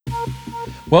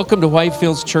Welcome to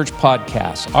Whitefields Church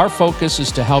Podcast. Our focus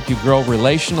is to help you grow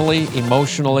relationally,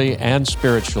 emotionally, and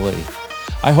spiritually.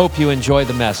 I hope you enjoy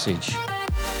the message.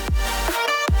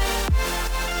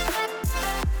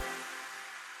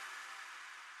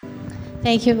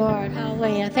 Thank you, Lord.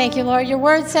 Hallelujah. Thank you, Lord. Your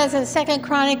word says in 2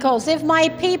 Chronicles, if my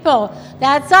people,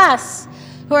 that's us,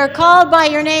 who are called by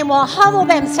your name, will humble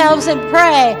themselves and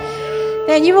pray,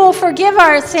 then you will forgive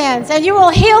our sins and you will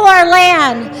heal our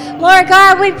land. Lord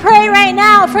God, we pray right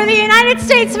now for the United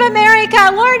States of America.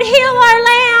 Lord, heal our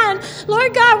land.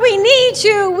 Lord God, we need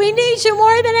you. We need you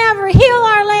more than ever. Heal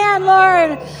our land,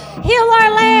 Lord. Heal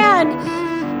our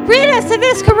land. Rid us of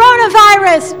this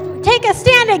coronavirus. Take a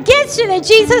stand against it in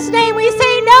Jesus' name. We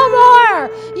say no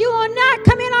more. You will not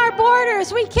come in our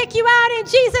borders. We kick you out in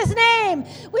Jesus' name.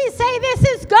 We say this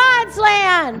is God's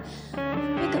land.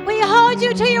 We hold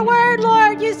you to your word,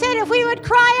 Lord. You said if we would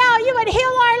cry out, you would heal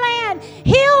our land.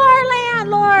 Heal our land,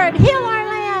 Lord. Heal our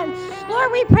land.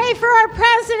 Lord, we pray for our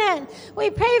president. We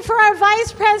pray for our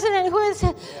vice president who is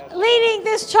leading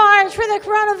this charge for the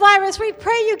coronavirus. We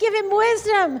pray you give him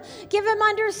wisdom, give him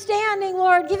understanding,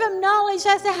 Lord. Give him knowledge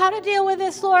as to how to deal with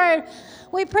this, Lord.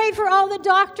 We pray for all the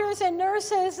doctors and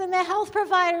nurses and the health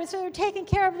providers who are taking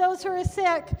care of those who are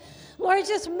sick. Lord,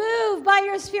 just move by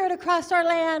your Spirit across our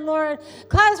land, Lord.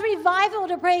 Cause revival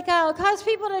to break out. Cause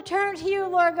people to turn to you,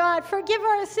 Lord God. Forgive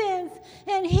our sins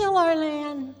and heal our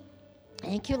land.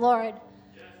 Thank you, Lord.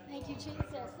 Thank you, Jesus.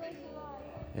 Thank you,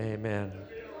 Lord. Amen.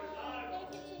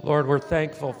 Lord, we're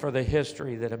thankful for the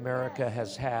history that America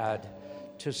has had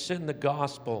to send the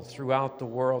gospel throughout the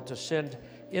world, to send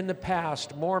in the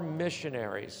past more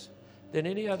missionaries than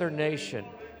any other nation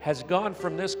has gone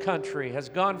from this country, has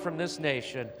gone from this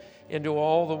nation into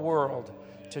all the world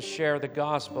to share the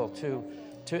gospel,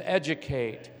 to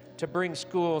educate, to bring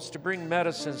schools, to bring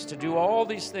medicines, to do all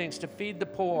these things, to feed the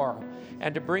poor,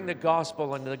 and to bring the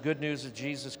gospel and the good news of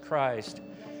Jesus Christ.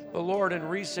 But Lord, in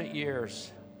recent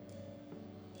years,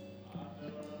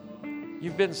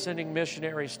 you've been sending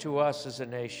missionaries to us as a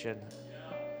nation.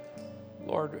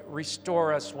 Lord,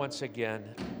 restore us once again.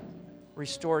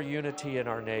 Restore unity in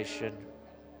our nation.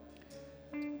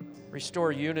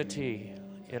 Restore unity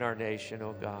in our nation,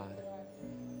 oh God.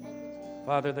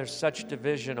 Father, there's such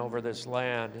division over this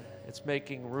land. It's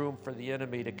making room for the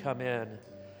enemy to come in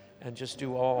and just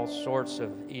do all sorts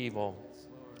of evil.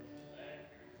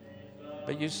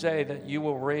 But you say that you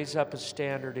will raise up a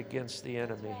standard against the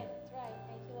enemy.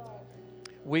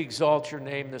 We exalt your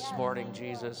name this morning,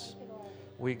 Jesus.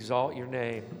 We exalt your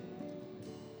name.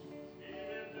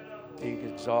 Be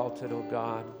exalted, oh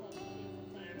God.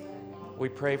 We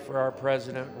pray for our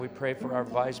president. We pray for our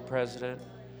vice president,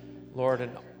 Lord,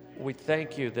 and we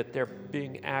thank you that they're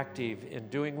being active in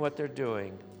doing what they're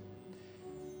doing.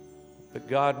 But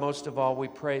God, most of all, we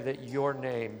pray that your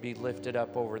name be lifted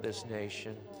up over this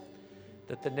nation,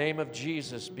 that the name of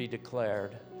Jesus be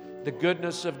declared, the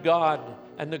goodness of God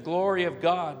and the glory of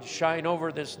God shine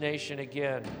over this nation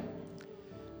again.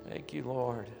 Thank you,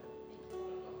 Lord.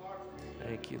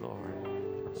 Thank you, Lord.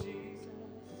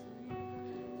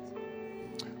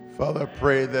 Father, I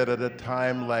pray that at a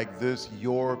time like this,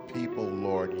 your people,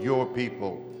 Lord, your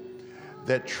people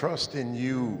that trust in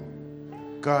you,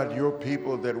 God, your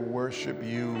people that worship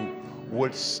you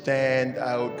would stand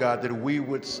out, God, that we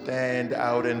would stand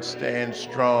out and stand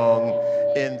strong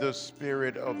in the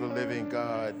Spirit of the living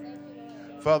God.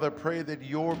 Father, pray that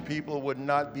your people would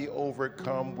not be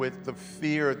overcome with the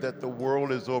fear that the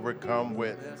world is overcome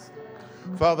with.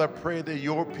 Father, pray that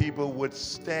your people would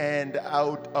stand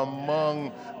out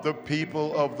among the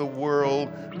people of the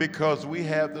world because we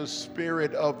have the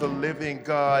Spirit of the living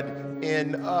God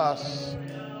in us.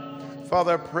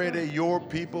 Father, I pray that your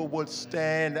people would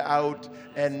stand out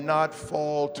and not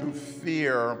fall to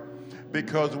fear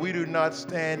because we do not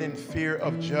stand in fear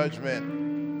of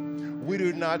judgment. We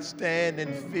do not stand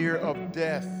in fear of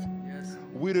death.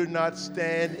 We do not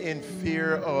stand in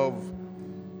fear of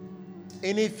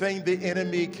anything the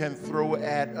enemy can throw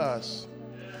at us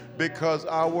because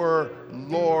our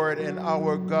Lord and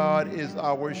our God is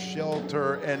our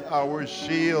shelter and our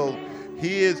shield.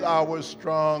 He is our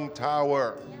strong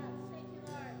tower.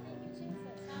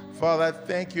 Father, I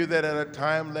thank you that at a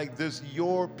time like this,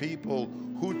 your people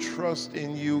who trust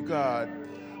in you, God,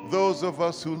 those of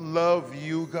us who love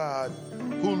you, God,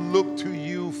 who look to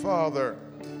you, Father,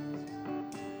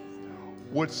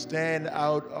 would stand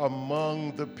out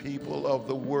among the people of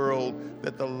the world,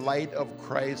 that the light of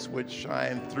Christ would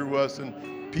shine through us,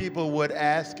 and people would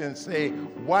ask and say,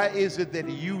 why is it that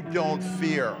you don't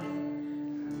fear?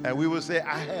 And we would say,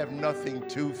 I have nothing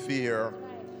to fear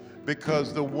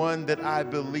because the one that I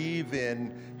believe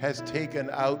in has taken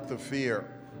out the fear.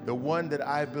 the one that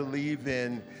I believe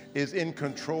in, is in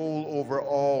control over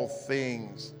all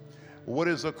things. What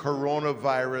is a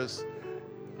coronavirus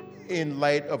in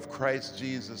light of Christ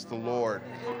Jesus the Lord?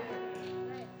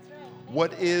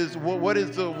 What is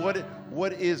the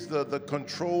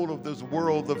control of this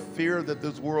world, the fear that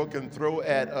this world can throw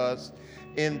at us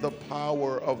in the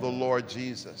power of the Lord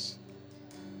Jesus?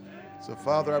 So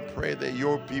Father, I pray that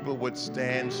your people would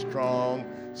stand strong,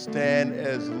 stand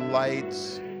as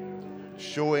lights,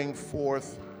 showing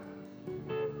forth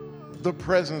the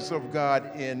presence of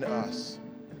God in us.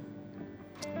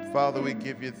 Father, we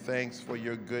give you thanks for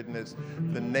your goodness.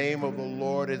 The name of the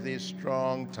Lord is a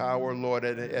strong tower, Lord,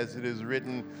 and as it is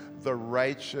written, the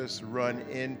righteous run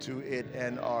into it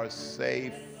and are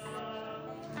safe.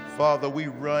 Father, we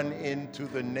run into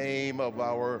the name of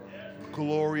our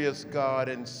glorious God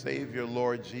and Savior,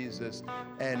 Lord Jesus,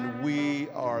 and we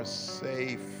are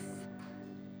safe.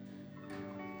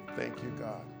 Thank you,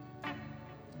 God.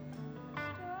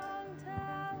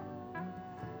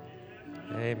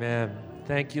 Amen.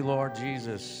 Thank you, Lord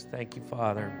Jesus. Thank you,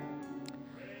 Father.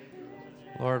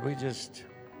 Lord, we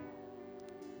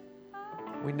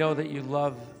know that you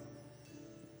love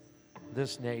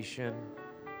this nation.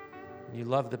 You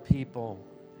love the people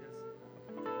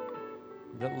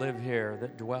that live here,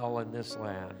 that dwell in this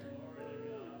land.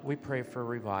 We pray for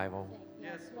revival.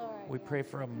 Yes, Lord. We pray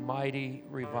for a mighty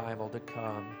revival to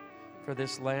come, for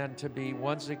this land to be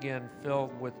once again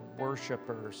filled with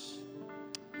worshipers.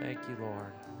 Thank you,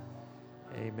 Lord.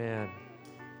 Amen.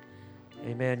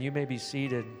 Amen. You may be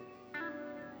seated.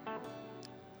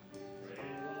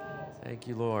 Thank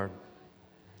you, Lord.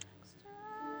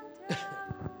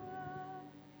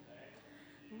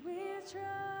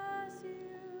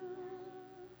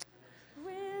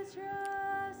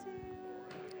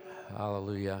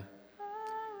 Hallelujah.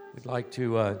 We'd like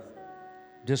to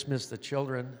dismiss the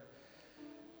children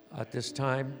at this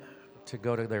time to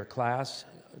go to their class.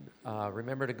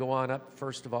 Remember to go on up,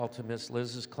 first of all, to Miss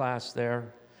Liz's class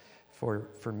there for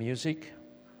music.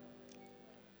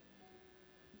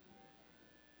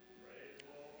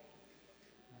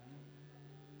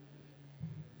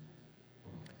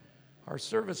 Our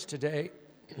service today,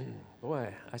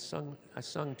 boy, I sung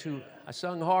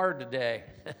hard today.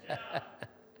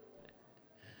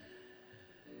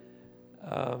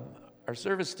 Our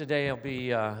service today will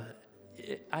be,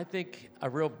 I think, a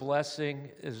real blessing.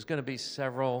 There's going to be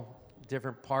several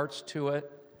different parts to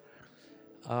it.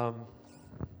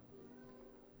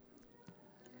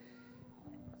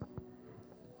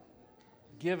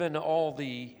 Given all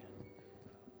the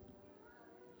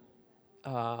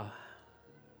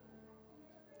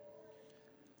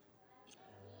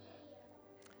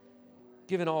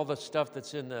stuff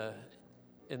that's in the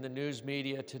news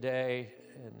media today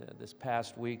and this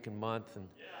past week and month, and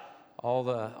all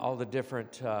the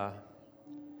different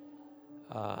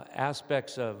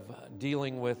aspects of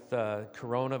dealing with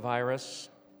coronavirus,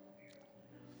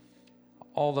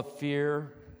 all the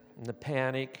fear and the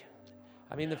panic.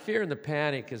 I mean, the fear and the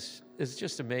panic is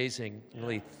just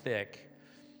amazingly thick.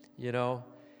 You know,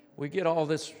 we get all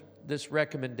this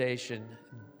recommendation,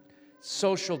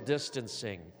 social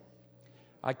distancing.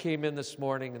 I came in this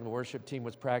morning and the worship team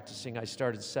was practicing. I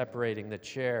started separating the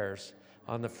chairs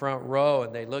on the front row,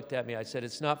 and they looked at me. I said,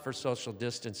 "It's not for social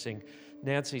distancing.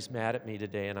 Nancy's mad at me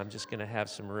today, and I'm just going to have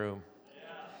some room."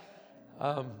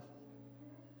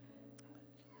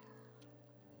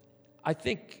 I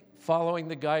think following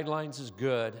the guidelines is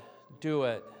good. Do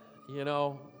it. You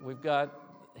know, we've got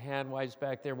hand wipes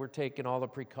back there. We're taking all the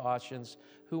precautions.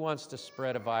 Who wants to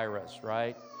spread a virus,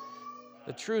 right?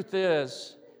 The truth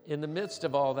is, in the midst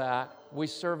of all that, we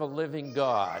serve a living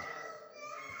God.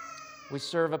 We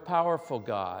serve a powerful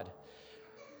God.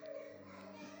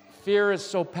 Fear is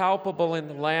so palpable in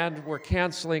the land, we're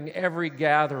canceling every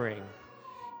gathering.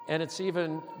 And it's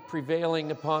even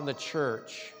prevailing upon the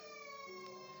church.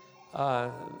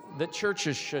 That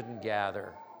churches shouldn't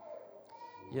gather.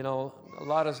 You know, a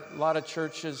lot of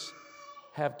churches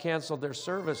have canceled their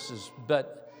services,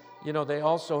 but you know, they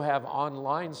also have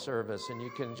online service, and you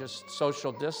can just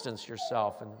social distance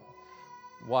yourself and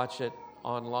watch it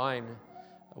online.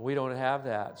 We don't have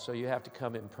that, so you have to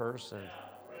come in person.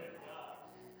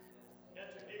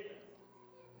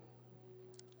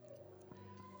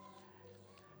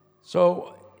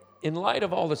 So, in light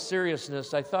of all the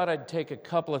seriousness, I thought I'd take a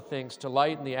couple of things to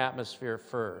lighten the atmosphere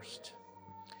first.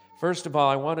 First of all,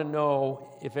 I want to know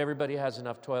if everybody has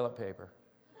enough toilet paper.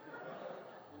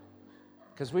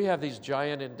 Because we have these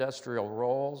giant industrial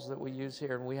rolls that we use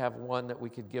here, and we have one that we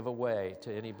could give away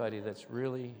to anybody that's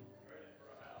really...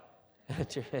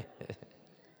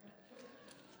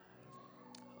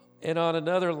 And on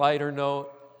another lighter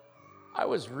note, I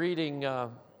was reading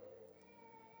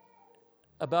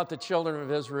about the children of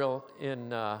Israel in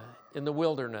the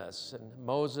wilderness, and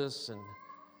Moses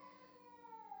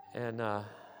and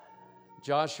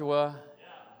Joshua,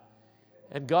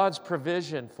 and God's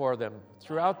provision for them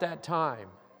throughout that time.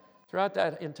 Throughout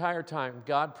that entire time,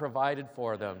 God provided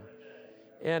for them.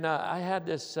 And I had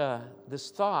this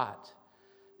thought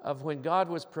of when God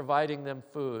was providing them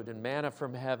food and manna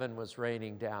from heaven was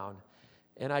raining down.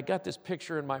 And I got this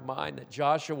picture in my mind that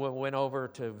Joshua went over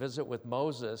to visit with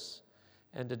Moses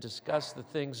and to discuss the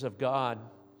things of God.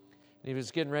 And he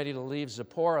was getting ready to leave.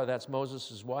 Zipporah, that's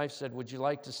Moses' wife, said, "Would you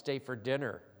like to stay for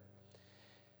dinner?"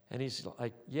 And he's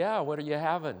like, "Yeah, what are you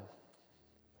having?"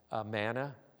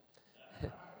 Manna.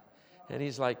 And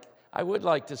he's like, "I would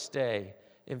like to stay.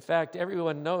 In fact,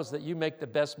 everyone knows that you make the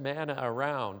best manna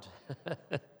around."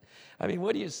 I mean,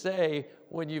 what do you say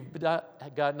when you've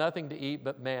got nothing to eat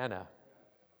but manna?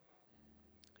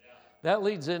 That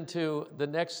leads into the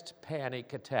next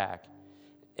panic attack.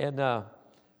 And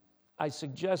I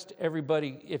suggest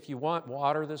everybody, if you want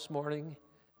water this morning,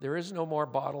 there is no more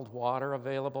bottled water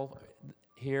available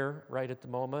here right at the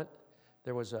moment.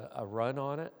 There was a run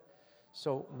on it.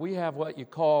 So we have what you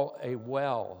call a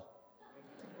well.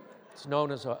 It's known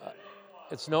as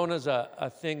a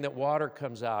thing that water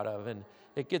comes out of, and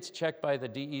it gets checked by the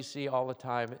DEC all the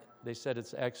time. They said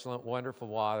it's excellent, wonderful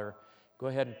water. Go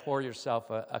ahead and pour yourself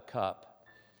a cup.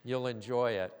 You'll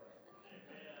enjoy it.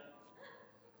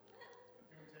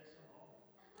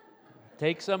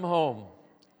 Take some home.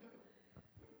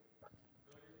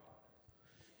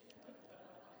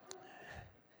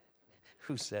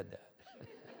 Who said that?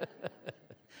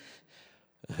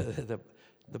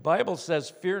 The Bible says,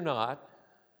 "Fear not."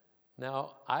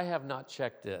 Now, I have not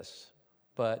checked this,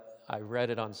 but I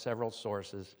read it on several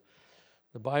sources.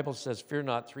 The Bible says, "Fear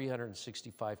not,"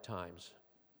 365 times.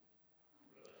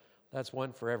 That's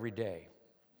one for every day.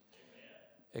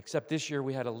 Except this year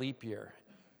we had a leap year,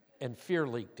 and fear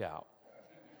leaked out.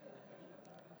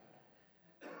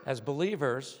 As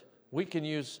believers, we can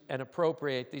use and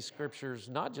appropriate these scriptures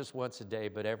not just once a day,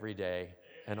 but every day.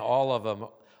 And all of them,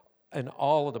 and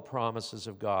all of the promises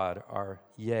of God are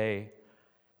yea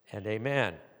and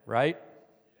amen, right?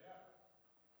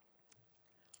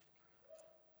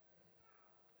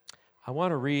 I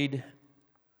want to read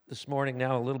this morning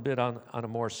now a little bit on a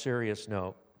more serious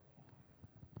note.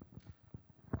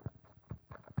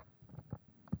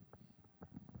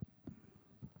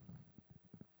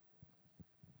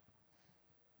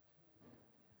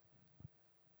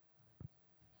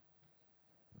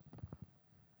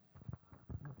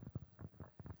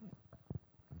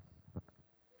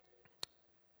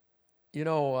 You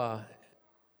know,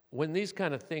 when these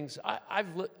kind of things,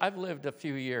 I've lived a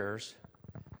few years,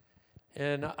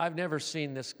 and I've never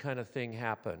seen this kind of thing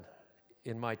happen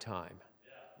in my time.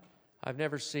 I've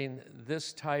never seen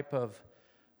this type of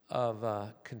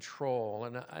control,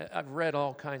 and I've read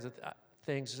all kinds of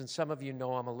things, and some of you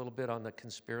know I'm a little bit on the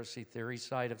conspiracy theory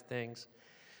side of things.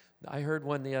 I heard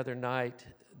one the other night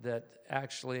that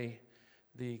actually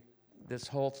this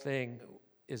whole thing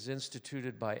is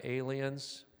instituted by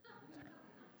aliens.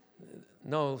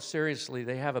 No, seriously,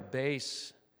 they have a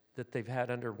base that they've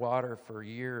had underwater for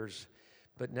years,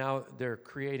 but now they're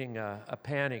creating a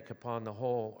panic upon the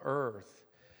whole earth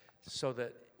so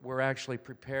that we're actually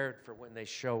prepared for when they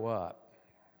show up.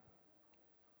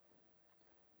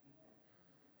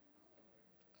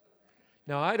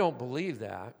 Now, I don't believe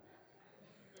that.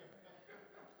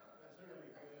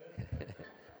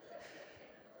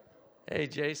 Hey,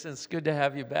 Jason, it's good to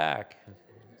have you back.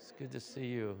 It's good to see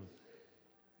you.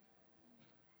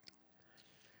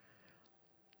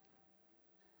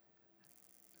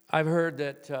 I've heard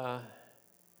that,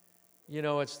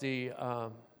 it's the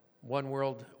one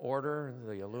world order,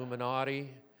 the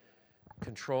Illuminati,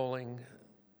 controlling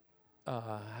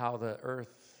how the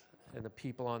earth and the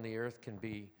people on the earth can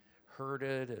be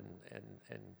herded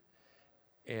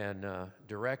and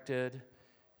directed.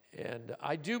 And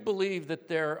I do believe that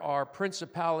there are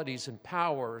principalities and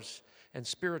powers and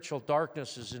spiritual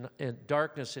darknesses and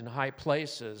darkness in high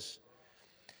places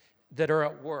that are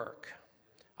at work.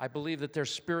 I believe that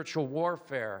there's spiritual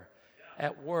warfare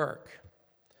at work.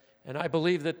 And I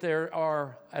believe that there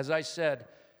are, as I said,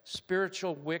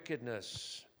 spiritual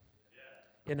wickedness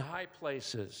in high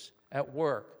places at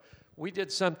work. We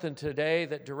did something today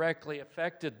that directly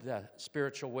affected the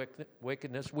spiritual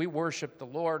wickedness. We worshiped the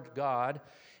Lord God,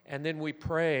 and then we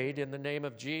prayed in the name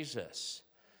of Jesus.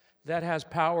 That has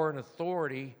power and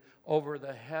authority over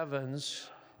the heavens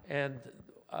and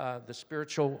the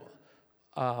spiritual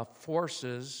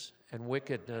forces and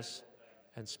wickedness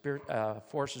and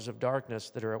forces of darkness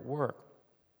that are at work.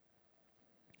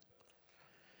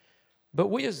 But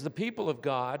we as the people of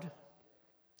God,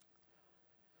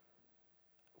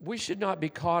 we should not be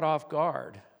caught off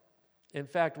guard. In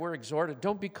fact, we're exhorted,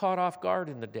 don't be caught off guard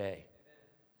in the day.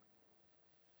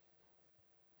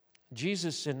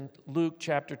 Jesus in Luke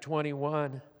chapter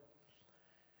 21,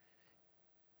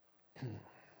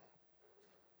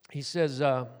 he says,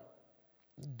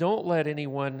 don't let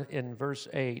anyone, in verse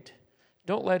 8,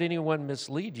 don't let anyone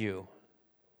mislead you.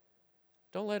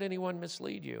 Don't let anyone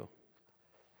mislead you.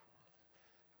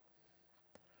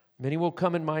 Many will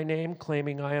come in my name,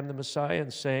 claiming I am the Messiah,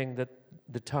 and saying that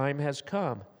the time has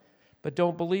come. But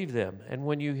don't believe them. And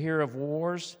when you hear of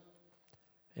wars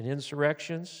and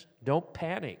insurrections, don't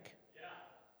panic.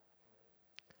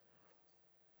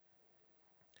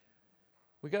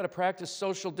 We got to practice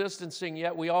social distancing,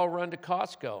 yet we all run to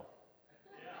Costco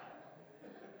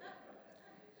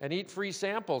and eat free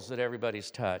samples that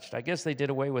everybody's touched. I guess they did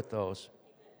away with those.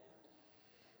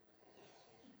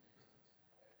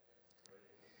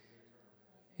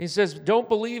 He says, don't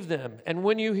believe them. And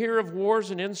when you hear of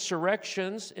wars and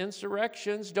insurrections,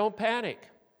 don't panic.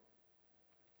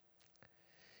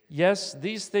 Yes,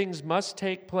 these things must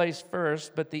take place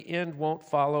first, but the end won't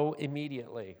follow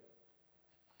immediately.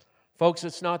 Folks,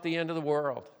 it's not the end of the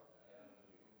world.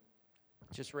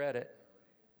 Just read it.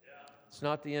 It's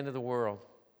not the end of the world.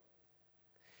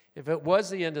 If it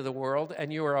was the end of the world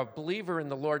and you are a believer in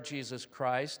the Lord Jesus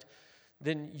Christ,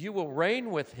 then you will reign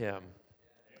with him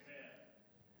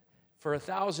for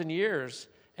 1,000 years,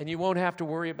 and you won't have to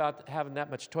worry about having that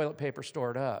much toilet paper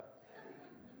stored up.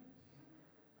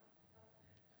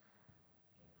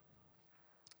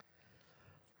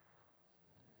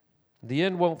 The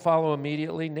end won't follow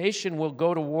immediately. Nation will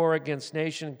go to war against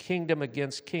nation, kingdom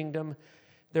against kingdom.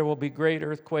 There will be great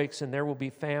earthquakes, and there will be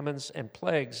famines and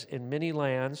plagues in many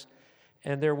lands,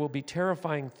 and there will be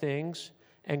terrifying things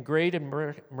and great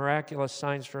and miraculous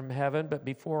signs from heaven. But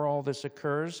before all this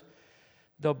occurs,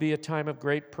 there'll be a time of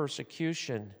great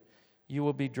persecution. You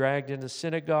will be dragged into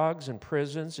synagogues and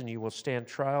prisons, and you will stand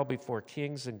trial before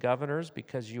kings and governors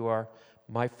because you are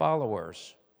my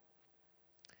followers.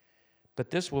 But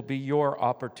this will be your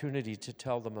opportunity to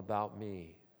tell them about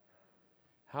me.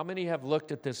 How many have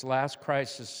looked at this last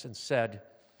crisis and said,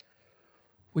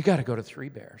 we got to go to Three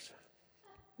Bears.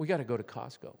 We got to go to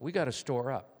Costco. We got to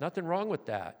store up. Nothing wrong with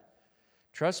that.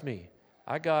 Trust me,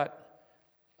 I got,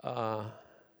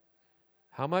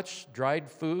 how much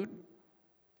dried food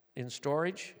in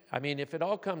storage? I mean, if it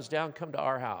all comes down, come to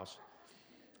our house.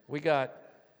 We got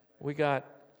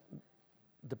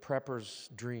the prepper's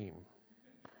dream.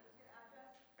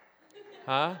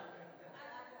 Huh?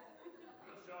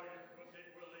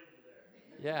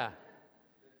 Yeah.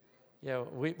 Yeah,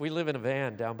 we live in a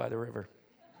van down by the river.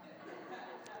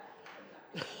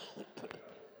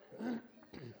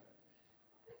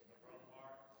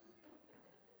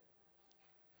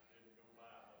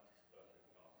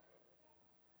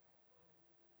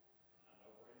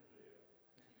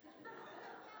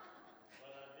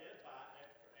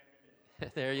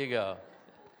 There you go.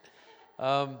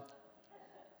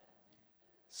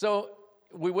 So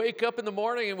we wake up in the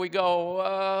morning and we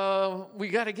go, we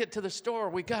got to get to the store.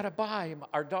 We got to buy.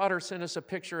 Our daughter sent us a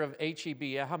picture of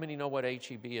H-E-B. How many know what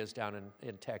H-E-B is down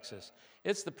in Texas?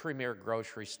 It's the premier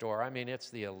grocery store. I mean, it's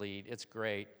the elite. It's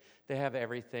great. They have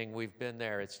everything. We've been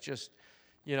there. It's just,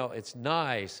 it's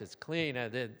nice. It's clean.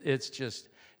 It's just,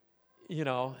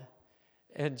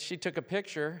 and she took a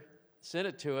picture, sent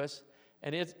it to us,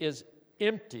 and it is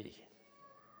empty.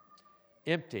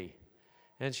 Empty.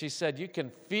 And she said, you can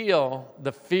feel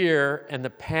the fear and the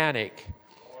panic.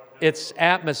 It's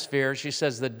atmosphere. She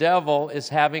says, the devil is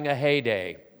having a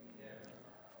heyday.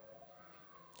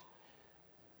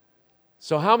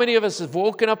 So how many of us have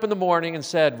woken up in the morning and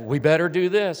said, we better do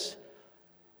this?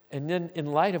 And then in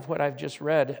light of what I've just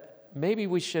read, maybe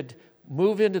we should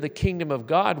move into the kingdom of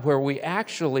God where we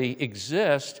actually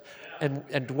exist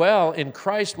and dwell in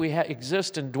Christ. We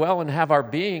exist and dwell and have our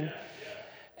being,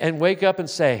 and wake up and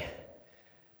say,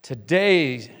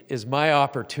 today is my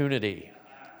opportunity.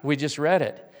 We just read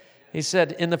it. He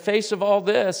said, in the face of all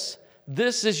this,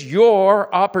 this is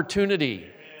your opportunity.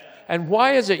 And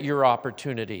why is it your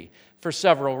opportunity? For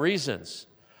several reasons.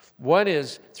 One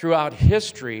is, throughout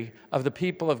history of the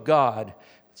people of God,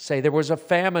 say there was a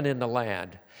famine in the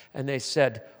land, and they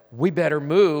said, we better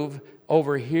move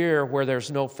over here where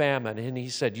there's no famine. And he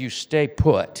said, you stay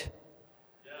put,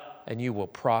 and you will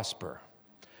prosper.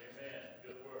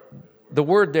 The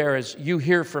word there is you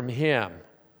hear from him.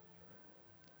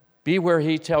 Be where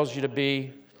he tells you to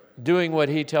be, doing what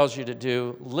he tells you to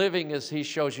do, living as he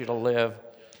shows you to live,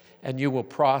 and you will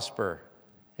prosper.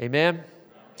 Amen?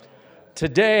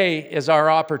 Today is our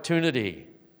opportunity.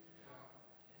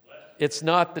 It's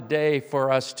not the day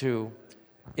for us to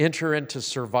enter into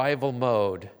survival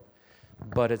mode,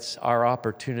 but it's our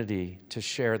opportunity to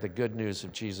share the good news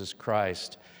of Jesus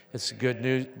Christ. It's good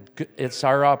news. It's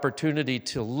our opportunity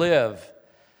to live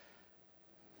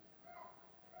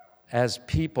as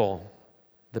people,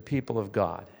 the people of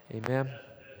God. Amen.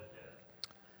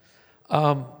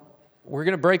 We're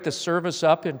going to break the service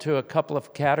up into a couple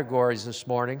of categories this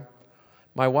morning.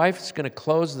 My wife is going to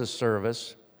close the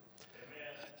service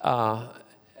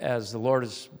as the Lord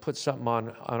has put something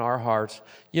on our hearts.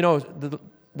 You know,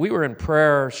 we were in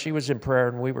prayer, she was in prayer,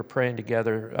 and we were praying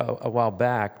together a while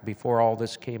back before all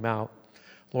this came out.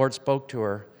 Lord spoke to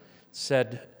her,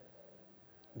 said,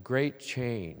 great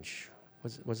change.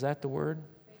 Was that the word?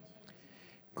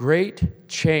 Great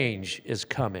change is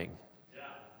coming.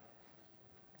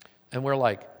 And we're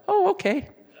like, oh, okay.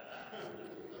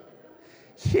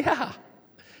 Yeah.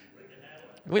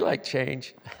 We like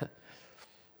change.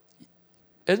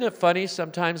 Isn't it funny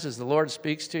sometimes as the Lord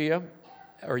speaks to you,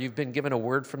 or you've been given a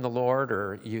word from the Lord,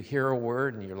 or you hear a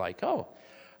word and you're like, oh,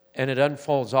 and it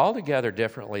unfolds altogether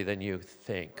differently than you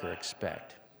think or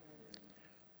expect.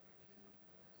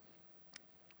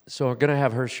 So we're going to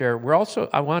have her share.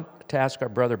 I want to ask our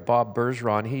brother Bob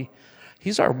Bergeron.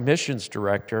 He's our missions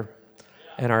director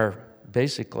and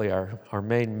basically our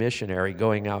main missionary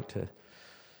going out to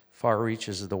far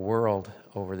reaches of the world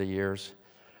over the years.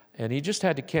 And he just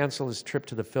had to cancel his trip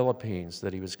to the Philippines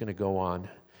that he was going to go on.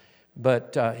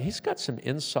 But he's got some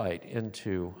insight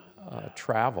into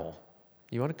travel.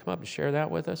 You want to come up and share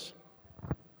that with us?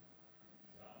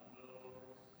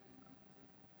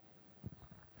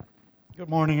 Good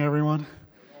morning, everyone.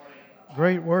 Good morning.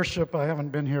 Great worship. I haven't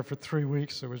been here for 3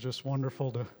 weeks. It was just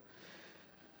wonderful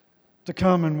to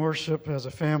come and worship as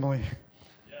a family.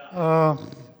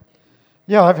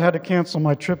 Yeah, I've had to cancel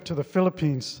my trip to the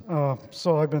Philippines.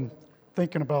 So I've been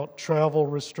thinking about travel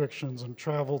restrictions and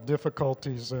travel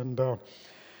difficulties. And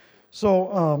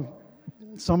so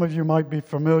some of you might be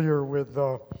familiar with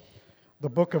the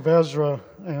book of Ezra.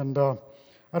 And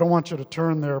I don't want you to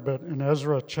turn there, but in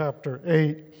Ezra chapter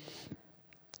 8,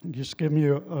 just give me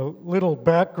a little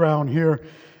background here.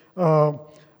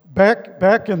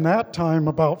 Back in that time,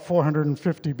 about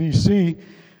 450 BC,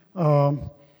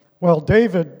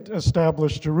 David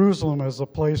established Jerusalem as a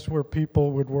place where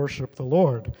people would worship the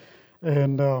Lord.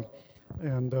 And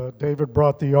David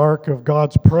brought the ark of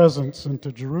God's presence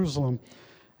into Jerusalem.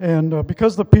 And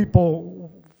because the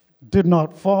people did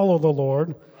not follow the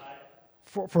Lord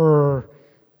for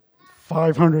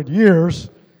 500 years,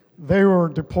 they were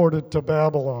deported to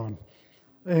Babylon.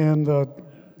 And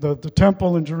the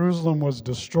temple in Jerusalem was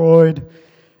destroyed.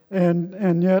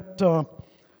 And yet,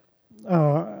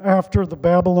 after the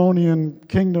Babylonian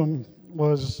kingdom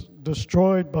was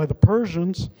destroyed by the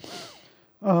Persians,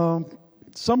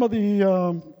 some of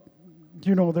the,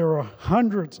 there were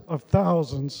hundreds of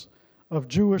thousands of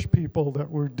Jewish people that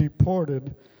were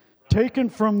deported, taken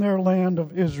from their land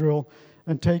of Israel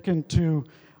and taken to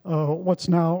what's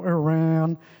now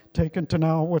Iran, taken to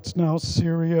now what's now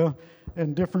Syria,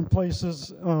 and different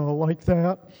places like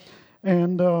that.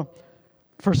 And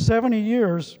for 70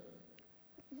 years,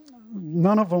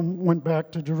 none of them went back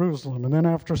to Jerusalem. And then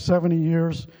after 70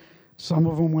 years, some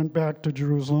of them went back to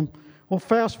Jerusalem. Well,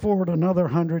 fast forward another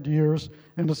 100 years,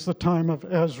 and it's the time of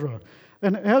Ezra.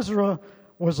 And Ezra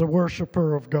was a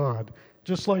worshiper of God,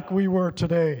 just like we were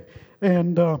today.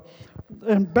 And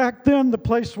back then, the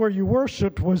place where you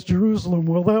worshiped was Jerusalem.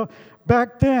 Well,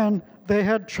 back then, they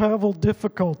had travel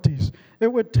difficulties. It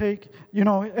would take,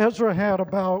 Ezra had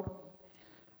about,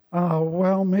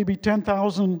 maybe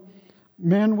 10,000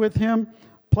 men with him,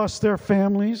 plus their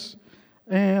families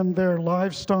and their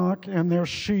livestock and their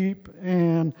sheep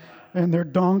and their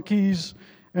donkeys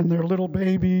and their little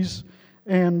babies.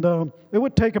 And it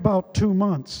would take about 2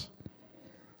 months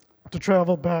to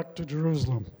travel back to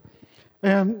Jerusalem.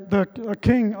 And the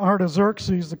king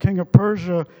Artaxerxes, the king of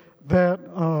Persia, that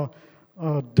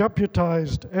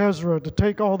deputized Ezra to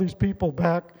take all these people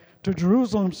back to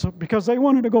Jerusalem because they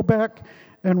wanted to go back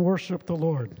and worship the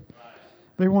Lord.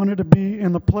 They wanted to be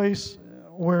in the place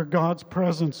where God's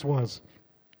presence was.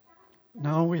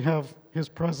 Now we have His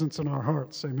presence in our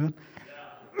hearts, amen?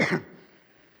 Yeah.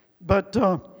 But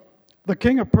the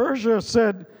king of Persia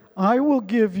said, I will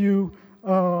give you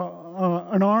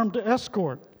an armed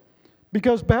escort.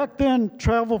 Because back then,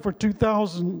 travel for 2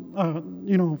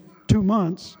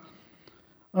 months,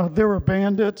 there were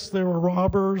bandits, there were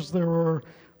robbers, there were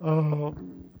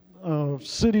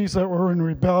cities that were in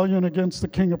rebellion against the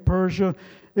king of Persia.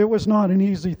 It was not an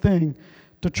easy thing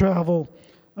to travel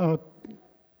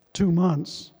 2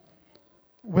 months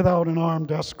without an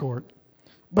armed escort.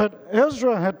 But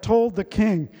Ezra had told the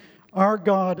king, our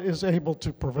God is able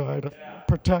to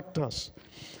protect us.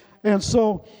 And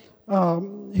so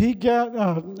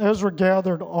Ezra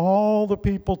gathered all the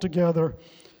people together,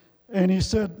 and he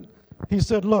said,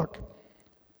 look,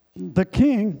 the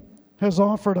king has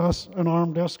offered us an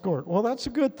armed escort. Well, that's a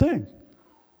good thing.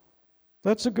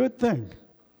 That's a good thing.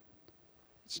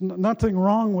 It's nothing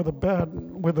wrong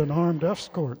with an armed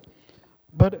escort.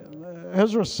 But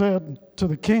Ezra said to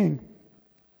the king,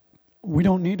 we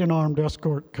don't need an armed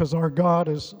escort because our God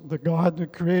is the God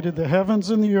that created the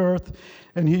heavens and the earth,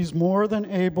 and he's more than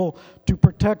able to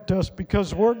protect us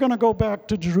because we're going to go back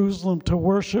to Jerusalem to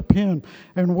worship him,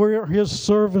 and we're his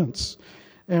servants.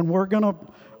 And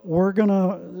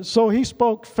so he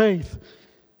spoke faith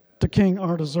to King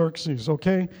Artaxerxes,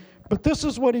 okay? But this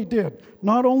is what he did.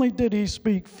 Not only did he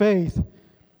speak faith,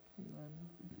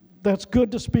 that's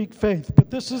good to speak faith,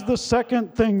 but this is the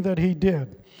second thing that he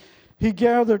did. He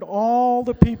gathered all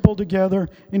the people together,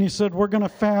 and he said, we're going to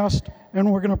fast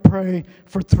and we're going to pray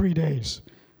for 3 days.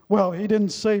 Well, he didn't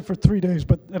say for 3 days,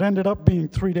 but it ended up being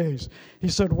 3 days. He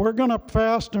said, we're going to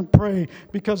fast and pray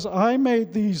because I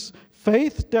made these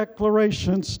faith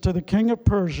declarations to the king of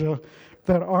Persia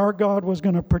that our God was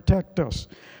going to protect us.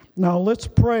 Now let's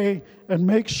pray and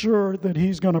make sure that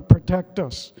he's going to protect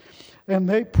us. And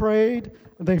they prayed,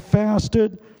 they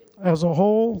fasted as a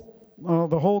whole,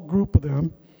 the whole group of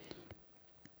them,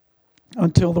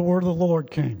 until the word of the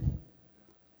Lord came,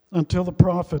 until the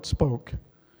prophet spoke,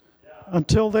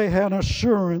 until they had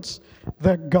assurance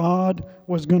that God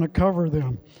was going to cover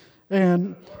them.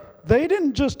 And they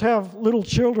didn't just have little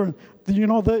children. You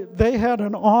know, they had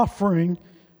an offering.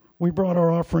 We brought our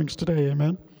offerings today,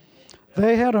 amen?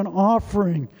 They had an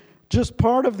offering. Just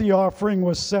part of the offering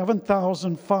was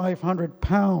 7,500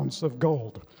 pounds of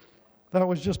gold. That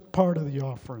was just part of the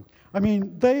offering. I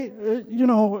mean,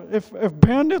 if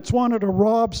bandits wanted to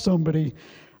rob somebody,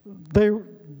 they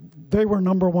were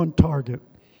number one target.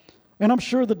 And I'm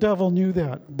sure the devil knew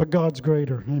that, but God's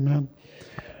greater, amen?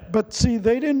 But see,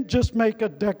 they didn't just make a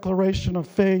declaration of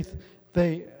faith.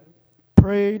 They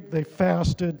prayed, they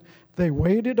fasted, they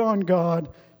waited on God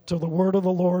till the word of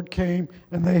the Lord came,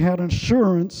 and they had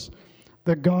assurance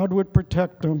that God would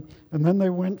protect them. And then they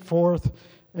went forth,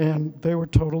 and they were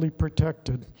totally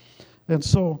protected. And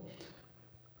so,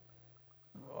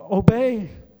 obey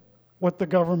what the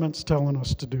government's telling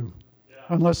us to do,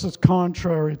 unless it's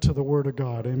contrary to the Word of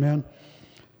God. Amen?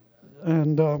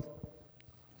 And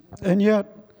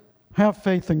yet, have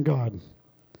faith in God.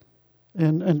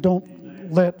 And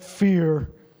don't let fear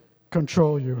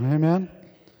control you. Amen?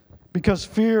 Because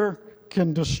fear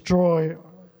can destroy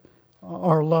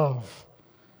our love.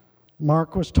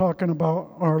 Mark was talking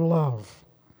about our love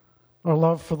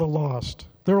for the lost.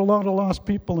 There are a lot of lost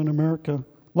people in America,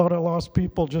 a lot of lost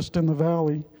people just in the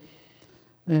valley.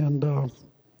 And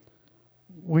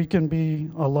we can be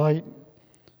a light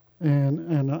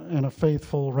and a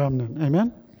faithful remnant.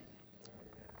 Amen?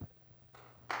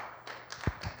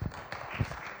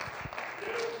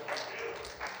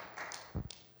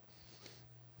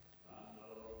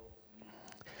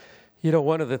 You know,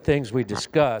 one of the things we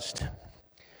discussed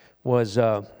was,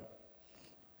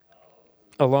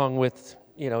 along with,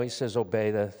 he says obey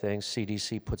the things.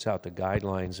 CDC puts out the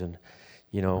guidelines and,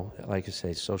 like I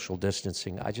say, social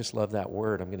distancing. I just love that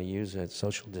word. I'm going to use it,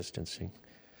 social distancing.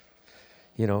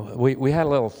 We had a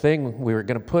little thing we were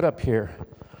going to put up here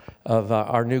of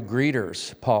our new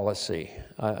greeters policy.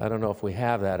 I don't know if we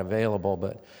have that available,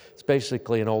 but it's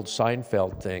basically an old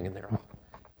Seinfeld thing, and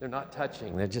they're not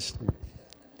touching. They're just...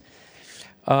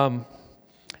 And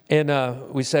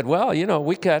we said, well,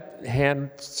 we got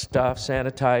hand stuff,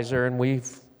 sanitizer, and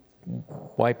we've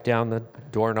wiped down the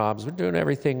doorknobs. We're doing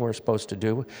everything we're supposed to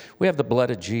do. We have the blood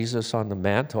of Jesus on the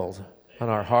mantle, on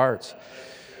our hearts.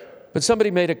 But somebody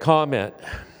made a comment.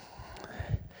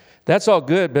 That's all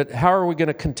good, but how are we going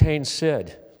to contain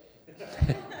Sid?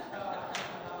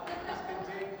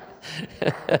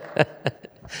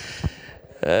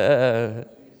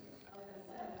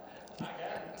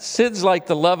 Sid's like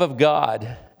the love of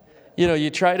God.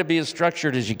 You try to be as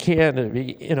structured as you can,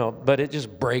 but it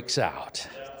just breaks out.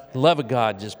 The love of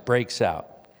God just breaks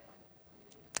out.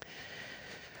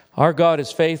 Our God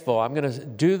is faithful. I'm going to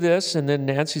do this, and then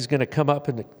Nancy's going to come up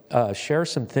and share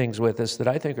some things with us that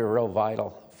I think are real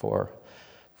vital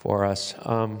for us.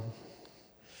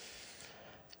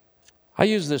 I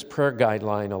use this prayer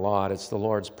guideline a lot. It's the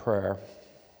Lord's Prayer.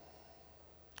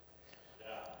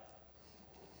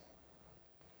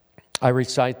 I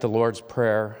recite the Lord's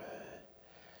Prayer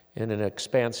in an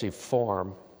expansive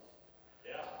form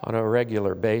on a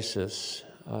regular basis,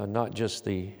 not just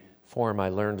the form I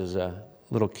learned as a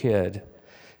little kid.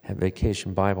 at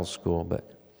Vacation Bible School.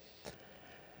 But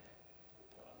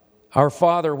our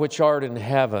Father which art in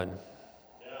heaven,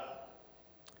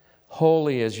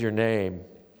 holy is your name.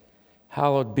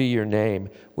 Hallowed be your name.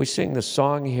 We sing the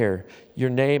song here, your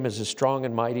name is a strong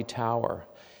and mighty tower.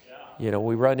 You know,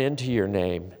 we run into your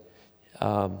name.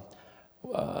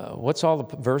 What's all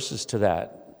the verses to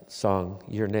that song,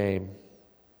 your name?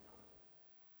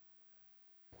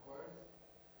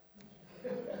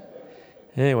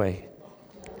 Anyway,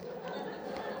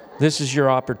 this is your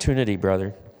opportunity,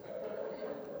 brother.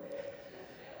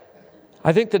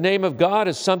 I think the name of God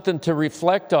is something to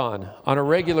reflect on a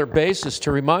regular basis,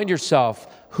 to remind yourself,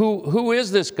 who is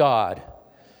this God?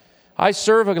 I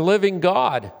serve a living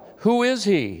God. Who is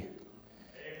He?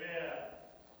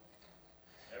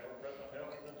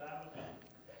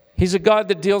 He's a God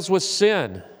that deals with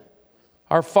sin.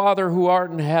 Our Father who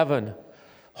art in heaven,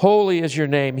 holy is your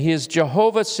name. He is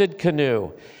Jehovah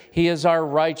Sidkenu. He is our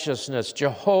righteousness.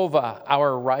 Jehovah,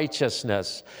 our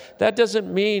righteousness. That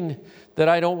doesn't mean that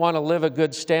I don't want to live a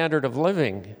good standard of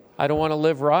living. I don't want to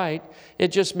live right. It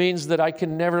just means that I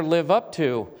can never live up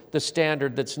to the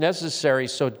standard that's necessary.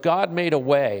 So God made a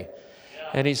way.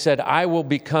 And He said, I will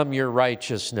become your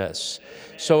righteousness.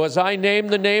 So as I name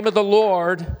the name of the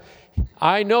Lord,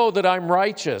 I know that I'm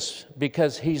righteous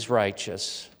because He's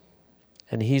righteous.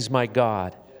 And He's my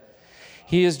God.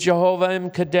 He is Jehovah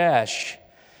M'Kadesh.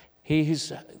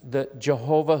 He's the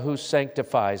Jehovah who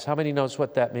sanctifies. How many knows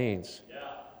what that means?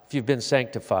 If you've been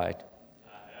sanctified.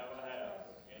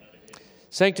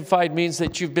 Sanctified means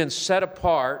that you've been set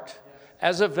apart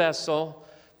as a vessel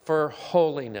for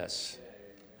holiness.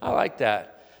 I like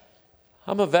that.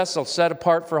 I'm a vessel set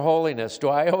apart for holiness. Do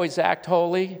I always act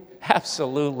holy?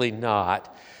 Absolutely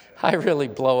not. I really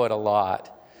blow it a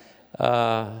lot.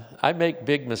 I make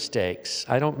big mistakes.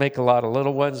 I don't make a lot of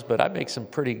little ones, but I make some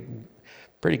pretty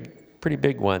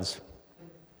big ones.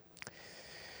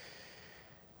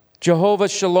 Jehovah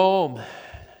Shalom.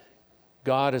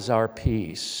 God is our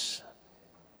peace.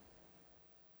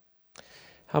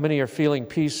 How many are feeling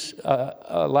peace,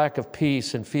 a lack of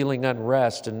peace and feeling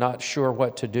unrest and not sure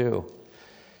what to do?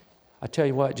 I tell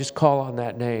you what, just call on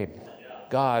that name.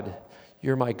 God,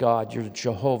 you're my God. You're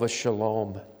Jehovah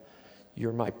Shalom.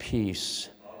 You're my peace.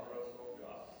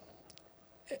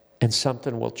 And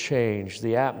something will change.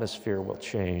 The atmosphere will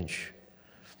change.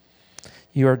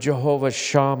 You are Jehovah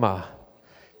Shammah.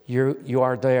 You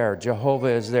are there. Jehovah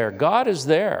is there. God is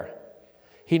there.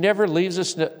 He never leaves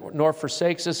us nor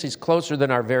forsakes us. He's closer than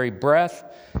our very breath.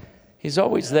 He's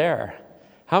always there.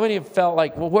 How many have felt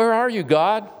like, well, where are you,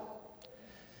 God?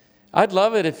 I'd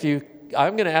love it if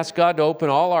I'm going to ask God to open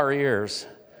all our ears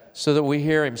so that we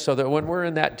hear Him, so that when we're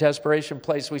in that desperation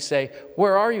place, we say,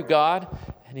 where are you, God?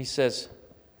 And He says,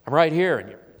 I'm right here. And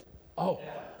you're, oh.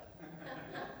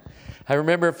 I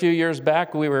remember a few years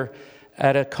back, we were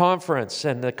at a conference,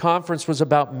 and the conference was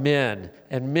about men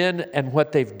and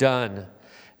what they've done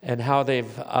and how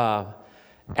they've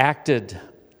acted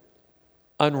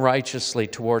unrighteously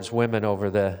towards women over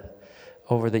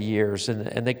the years.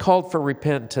 And they called for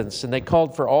repentance, and they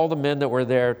called for all the men that were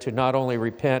there to not only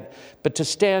repent, but to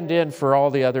stand in for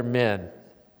all the other men.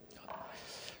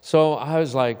 So I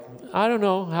was like, I don't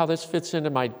know how this fits into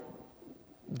my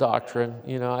doctrine.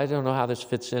 You know, I don't know how this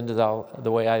fits into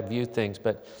the way I view things,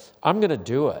 but I'm going to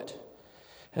do it.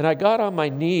 And I got on my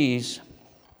knees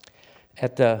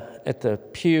at the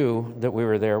pew that we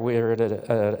were there. We were at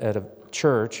a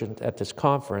church and at this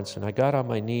conference, and I got on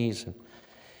my knees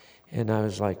and I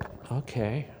was like,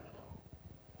 okay,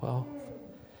 well,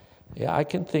 yeah, I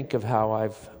can think of how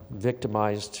I've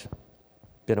victimized,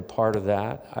 been a part of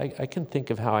that. I can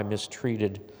think of how I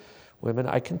mistreated women.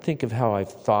 I can think of how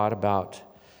I've thought about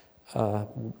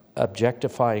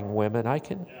objectifying women.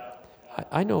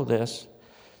 I know this.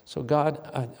 So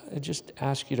God, I just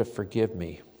ask you to forgive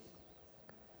me.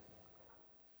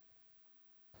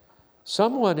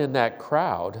 Someone in that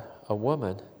crowd, a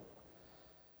woman,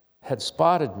 had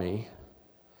spotted me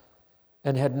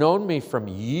and had known me from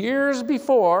years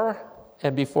before,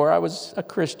 and before I was a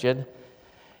Christian,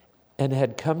 and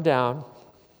had come down,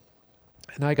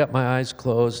 and I got my eyes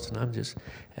closed,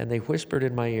 and they whispered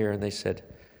in my ear, and they said,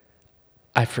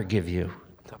 I forgive you.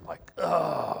 And I'm like,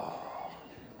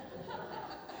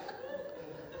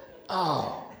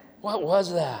 oh, what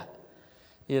was that?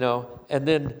 You know, and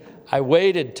then I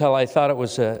waited till I thought it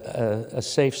was a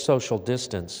safe social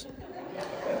distance.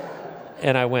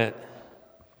 And I went,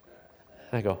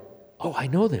 and I go, oh, I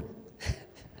know them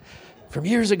from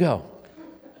years ago.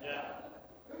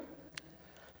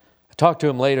 I talked to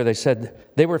them later. They said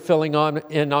they were filling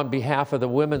in on behalf of the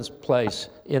women's place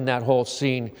in that whole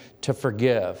scene to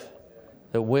forgive.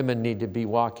 that women need to be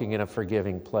walking in a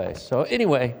forgiving place. So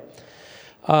anyway,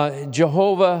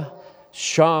 Jehovah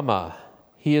Shammah,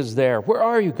 he is there. Where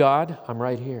are you, God? I'm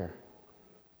right here.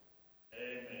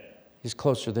 Amen. He's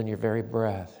closer than your very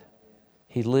breath.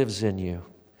 He lives in you.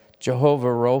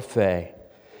 Jehovah Rophe,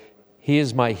 he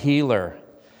is my healer.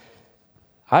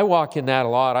 I walk in that a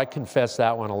lot. I confess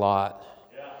that one a lot.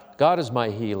 Yeah. God is my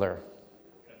healer.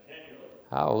 Continually.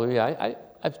 Hallelujah.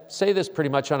 I say this pretty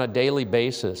much on a daily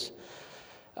basis.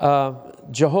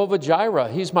 Jehovah Jireh,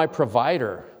 he's my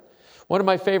provider. One of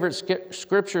my favorite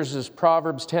scriptures is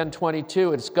Proverbs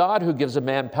 10:22. It's God who gives a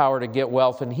man power to get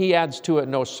wealth, and he adds to it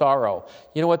no sorrow.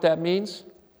 You know what that means?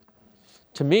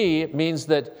 To me, it means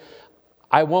that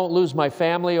I won't lose my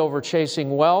family over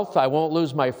chasing wealth. I won't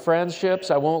lose my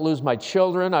friendships. I won't lose my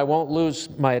children. I won't lose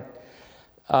my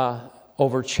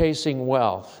over chasing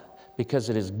wealth, because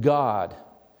it is God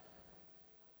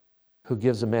who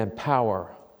gives a man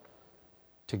power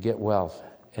to get wealth,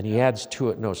 and he adds to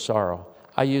it no sorrow.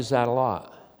 I use that a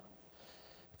lot.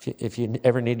 If you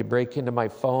ever need to break into my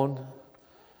phone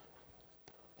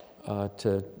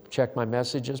to check my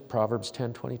messages, Proverbs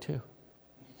 10:22.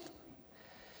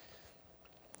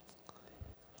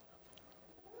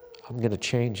 I'm going to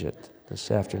change it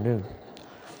this afternoon.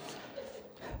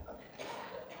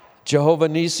 Jehovah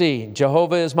Nissi,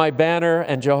 Jehovah is my banner,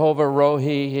 and Jehovah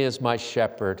Rohi, he is my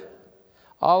shepherd.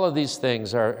 All of these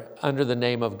things are under the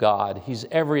name of God. He's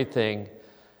everything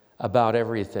about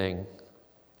everything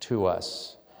to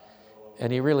us.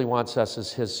 And he really wants us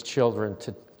as his children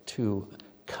to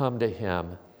come to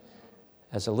him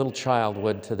as a little child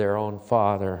would to their own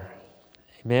father.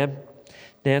 Amen?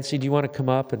 Nancy, do you want to come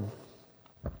up and...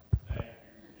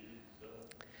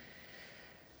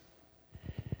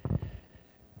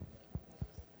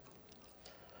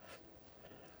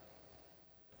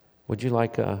 Would you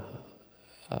like do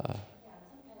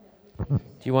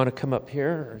you want to come up here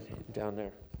or down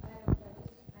there?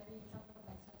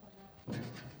 Why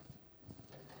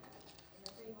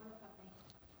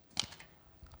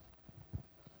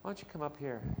don't you come up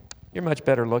here? You're much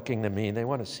better looking than me. They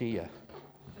want to see you.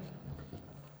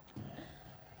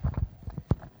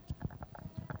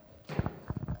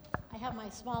 I have my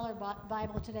smaller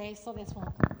Bible today, so this won't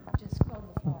just go to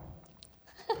the floor.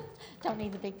 Don't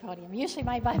need the big podium. Usually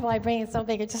my Bible I bring is so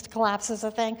big it just collapses the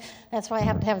thing. That's why I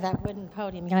have to have that wooden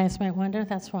podium. You guys might wonder,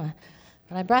 that's why.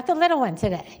 But I brought the little one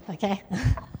today, okay?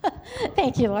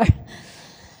 Thank you, Lord.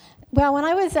 Well, when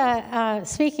I was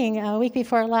speaking a week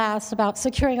before last about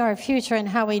securing our future and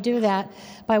how we do that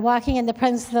by walking in the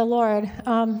presence of the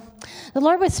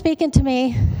Lord was speaking to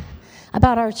me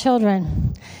about our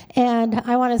children, and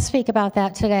I want to speak about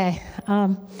that today.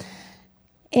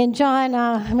 In John,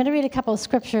 I'm going to read a couple of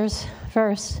scriptures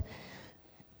first.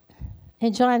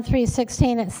 In John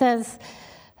 3:16, it says,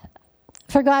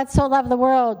 "For God so loved the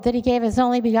world that he gave his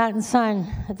only begotten Son,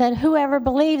 that whoever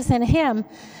believes in him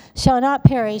shall not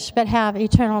perish but have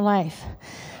eternal life."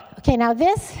 Okay, now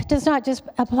this does not just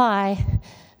apply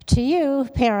to you,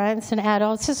 parents and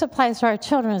adults. This applies to our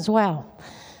children as well.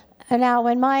 And now,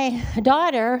 when my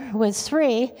daughter was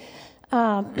 3,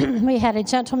 we had a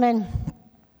gentleman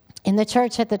in the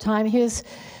church at the time. He was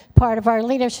part of our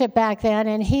leadership back then,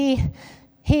 and he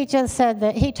just said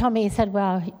that, he told me, he said,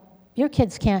 well, your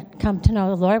kids can't come to know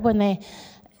the Lord when they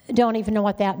don't even know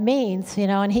what that means, you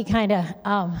know, and he kind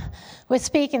of was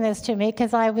speaking this to me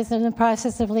because I was in the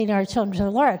process of leading our children to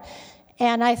the Lord.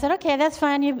 And I said, okay, that's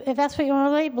fine. If that's what you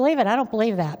want to believe it. I don't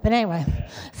believe that. But anyway,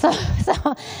 so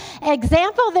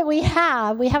example that we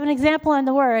have an example in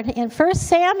the Word. In 1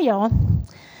 Samuel,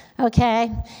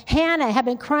 okay, Hannah had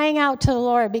been crying out to the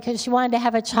Lord because she wanted to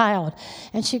have a child.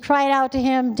 And she cried out to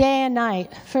him day and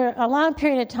night for a long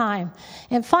period of time.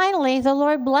 And finally, the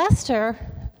Lord blessed her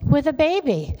with a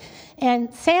baby.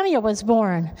 And Samuel was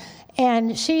born.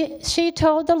 And she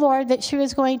told the Lord that she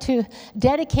was going to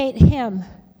dedicate him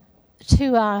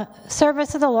to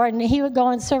service of the Lord, and he would go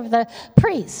and serve the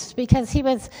priests because he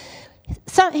was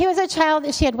a child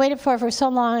that she had waited for so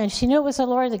long, and she knew it was the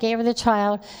Lord that gave her the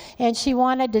child, and she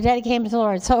wanted to dedicate him to the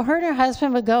Lord. So her and her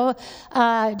husband would go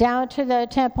down to the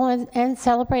temple and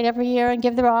celebrate every year and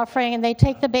give their offering, and they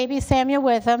take the baby Samuel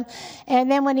with them.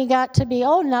 And then when he got to be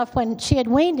old enough, when she had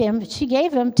weaned him, she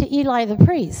gave him to Eli the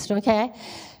priest, okay?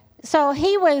 So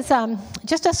he was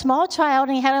just a small child,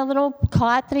 and he had a little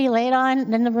cot that he laid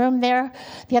on in the room there,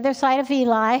 the other side of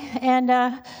Eli. And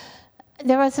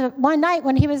there was one night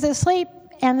when he was asleep,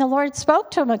 and the Lord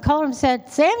spoke to him and called him and said,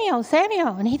 Samuel,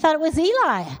 Samuel. And he thought it was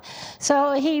Eli.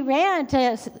 So he ran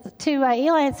to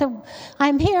Eli and said,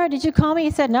 I'm here. Did you call me?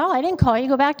 He said, no, I didn't call you.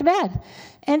 Go back to bed.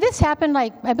 And this happened,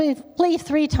 I believe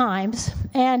 3 times.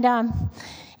 And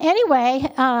Anyway,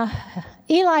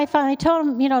 Eli finally told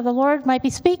him, the Lord might be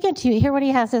speaking to you. Hear what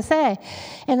he has to say.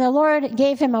 And the Lord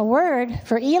gave him a word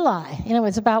for Eli. And it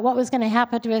was about what was going to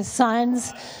happen to his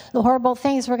sons. The horrible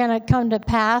things were going to come to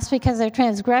pass because of their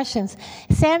transgressions.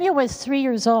 Samuel was 3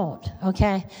 years old,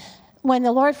 okay? When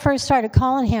the Lord first started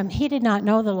calling him, he did not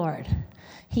know the Lord.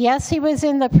 Yes, he was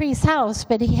in the priest's house,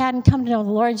 but he hadn't come to know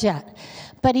the Lord yet.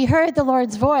 But he heard the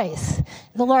Lord's voice.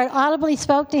 The Lord audibly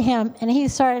spoke to him, and he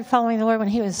started following the Lord when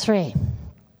he was 3.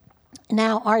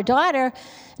 Now, our daughter,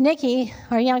 Nikki,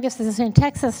 our youngest, is in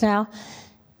Texas now.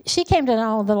 She came to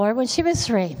know the Lord when she was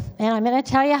 3. And I'm going to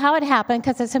tell you how it happened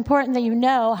because it's important that you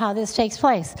know how this takes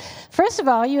place. First of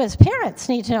all, you as parents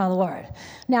need to know the Lord.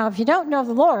 Now, if you don't know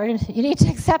the Lord, you need to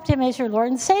accept him as your Lord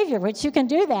and Savior, which you can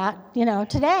do that,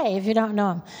 today if you don't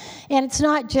know him. And it's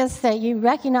not just that you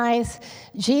recognize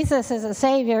Jesus as a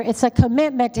Savior. It's a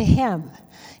commitment to him.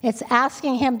 It's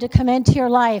asking him to come into your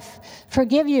life,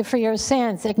 forgive you for your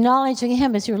sins, acknowledging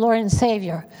him as your Lord and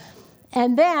Savior.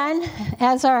 And then,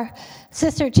 as our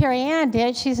sister Terry Ann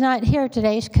did, she's not here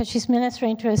today because she's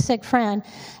ministering to a sick friend,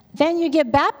 then you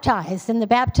get baptized. And the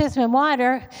baptism in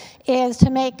water is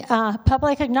to make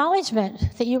public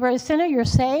acknowledgement that you were a sinner, you're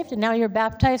saved, and now you're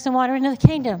baptized in water into the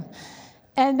kingdom.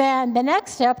 And then the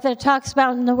next step that it talks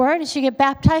about in the Word is you get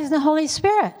baptized in the Holy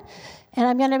Spirit. And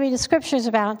I'm going to read the scriptures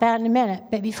about that in a minute.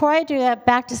 But before I do that,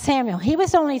 back to Samuel. He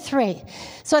was only 3.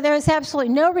 So there is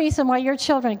absolutely no reason why your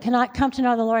children cannot come to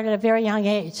know the Lord at a very young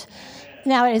age.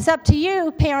 Now, it is up to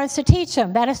you, parents, to teach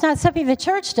them. That is not something the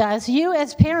church does. You,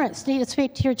 as parents, need to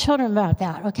speak to your children about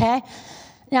that, okay?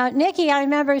 Now, Nikki, I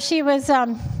remember she was, I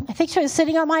think she was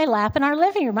sitting on my lap in our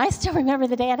living room. I still remember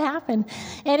the day it happened.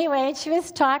 Anyway, she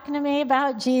was talking to me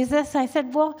about Jesus. I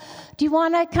said, well, do you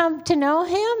want to come to know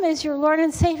him as your Lord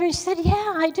and Savior? She said,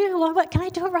 yeah, I do. Well, what, can I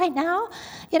do it right now?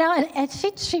 And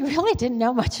she really didn't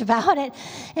know much about it.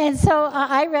 And so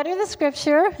I read her the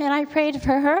scripture, and I prayed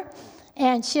for her,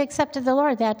 and she accepted the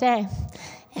Lord that day.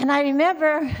 And I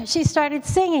remember she started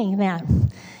singing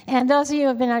then. And those of you who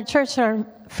have been at church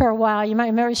for a while, you might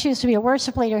remember she used to be a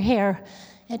worship leader here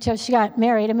until she got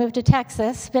married and moved to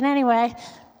Texas. But anyway,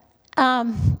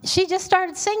 she just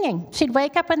started singing. She'd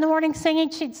wake up in the morning singing.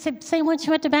 She'd sing when she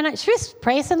went to bed. She was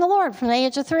praising the Lord from the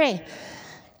age of 3.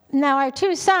 Now, our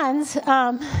 2 sons,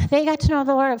 they got to know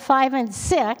the Lord at 5 and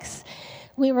 6.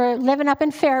 We were living up in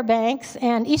Fairbanks,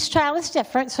 and each child is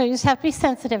different, so you just have to be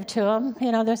sensitive to them.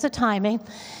 There's a timing.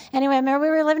 Anyway, I remember we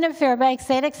were living in Fairbanks.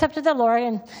 They had accepted the Lord,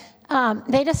 and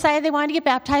they decided they wanted to get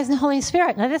baptized in the Holy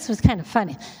Spirit. Now, this was kind of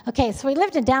funny. Okay, so we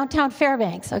lived in downtown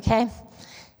Fairbanks, okay?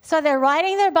 So they're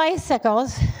riding their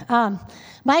bicycles.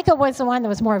 Michael was the one that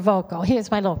was more vocal. He was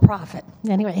my little prophet.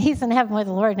 Anyway, he's in heaven with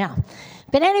the Lord now.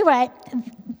 But anyway,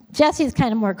 Jesse's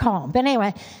kind of more calm. But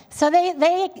anyway, so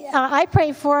I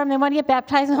pray for them. They want to get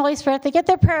baptized in the Holy Spirit. They get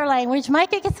their prayer language.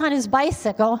 Micah gets on his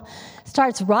bicycle,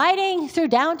 starts riding through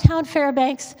downtown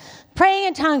Fairbanks, praying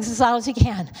in tongues as loud as he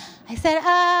can. I said,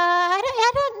 I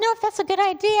don't know if that's a good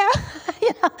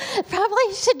idea. Probably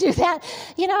you should do that.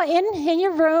 In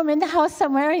your room, in the house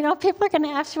somewhere. People are going to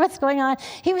ask you what's going on.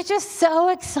 He was just so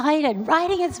excited,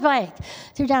 riding his bike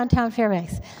through downtown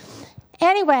Fairbanks.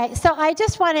 Anyway, so I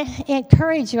just want to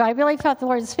encourage you. I really felt the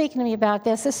Lord speaking to me about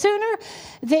this. The sooner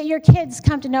that your kids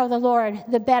come to know the Lord,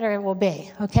 the better it will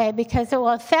be, okay? Because it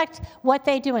will affect what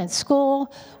they do in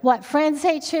school, what friends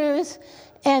they choose,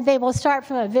 and they will start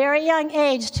from a very young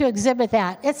age to exhibit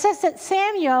that. It says that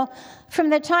Samuel, from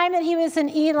the time that he was in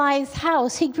Eli's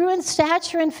house, he grew in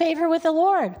stature and favor with the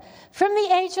Lord from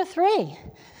the age of 3.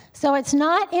 So it's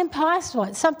not impossible.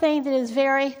 It's something that is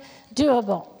very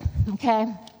doable, okay?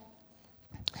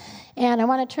 And I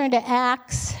want to turn to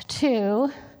Acts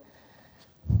 2.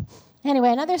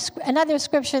 Anyway, another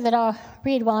scripture that I'll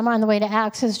read while I'm on the way to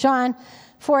Acts is John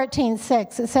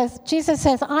 14:6. It says, Jesus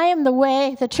says, I am the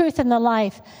way, the truth, and the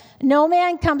life. No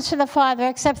man comes to the Father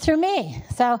except through me.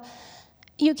 So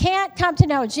you can't come to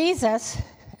know Jesus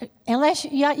unless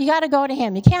you got to go to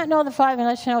him. You can't know the Father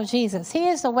unless you know Jesus. He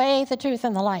is the way, the truth,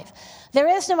 and the life. There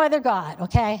is no other God,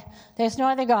 okay? There's no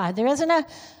other God. There isn't a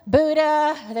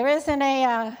Buddha. There isn't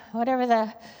a,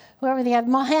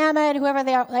 Muhammad, whoever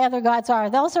the other gods are.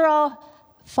 Those are all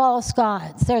false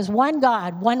gods. There's one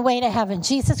God, one way to heaven,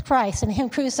 Jesus Christ and him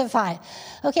crucified.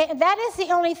 Okay, and that is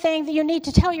the only thing that you need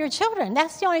to tell your children.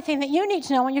 That's the only thing that you need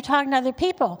to know when you're talking to other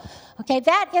people. Okay,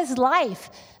 that is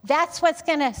life. That's what's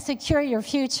going to secure your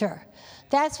future.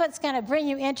 That's what's going to bring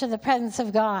you into the presence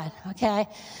of God, okay?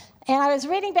 And I was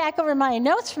reading back over my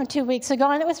notes from 2 weeks ago,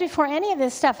 and it was before any of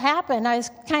this stuff happened. I was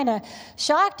kind of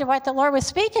shocked at what the Lord was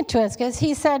speaking to us, because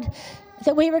he said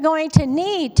that we were going to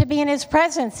need to be in his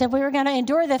presence if we were going to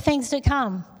endure the things to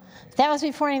come. That was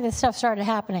before any of this stuff started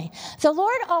happening. The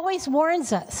Lord always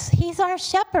warns us. He's our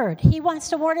shepherd. He wants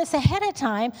to warn us ahead of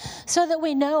time so that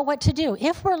we know what to do.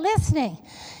 If we're listening,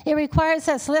 it requires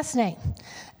us listening.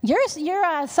 Your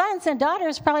sons and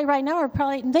daughters probably right now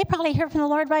they probably hear from the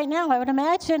Lord right now, I would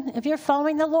imagine. If you're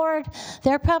following the Lord,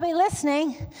 they're probably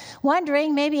listening,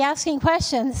 wondering, maybe asking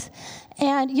questions.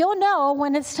 And you'll know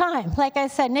when it's time. Like I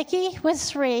said, Nikki was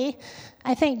 3.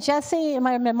 I think Jesse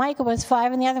and Michael was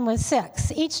 5, and the other one was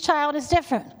 6. Each child is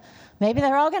different. Maybe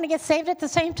they're all going to get saved at the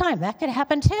same time. That could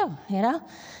happen too,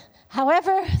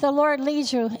 However, the Lord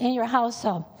leads you in your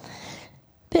household.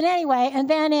 But anyway, and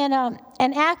then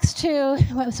in Acts 2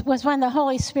 was when the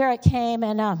Holy Spirit came,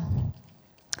 and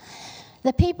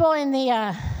the people in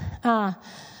the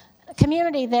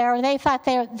community there, they thought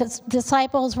the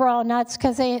disciples were all nuts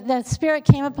because the Spirit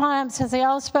came upon them, says they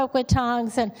all spoke with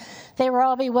tongues, and they were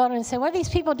all bewildered and said, what are these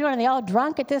people doing? Are they all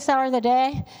drunk at this hour of the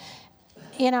day?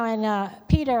 And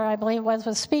Peter, I believe,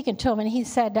 was speaking to them, and he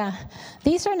said,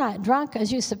 these are not drunk as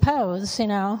you suppose,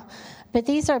 but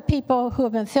these are people who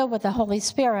have been filled with the Holy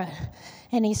Spirit.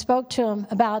 And he spoke to them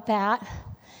about that.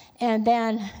 And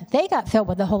then they got filled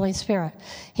with the Holy Spirit.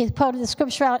 He quoted the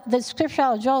scripture out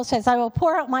of Joel says, I will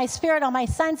pour out my Spirit on my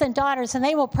sons and daughters, and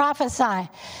they will prophesy.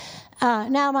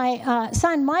 Now, my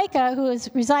son Micah, who is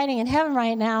residing in heaven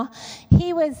right now,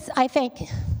 he was, I think,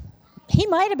 he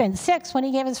might have been 6 when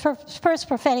he gave his first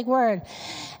prophetic word.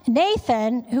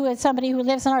 Nathan, who is somebody who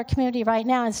lives in our community right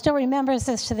now and still remembers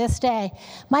this to this day,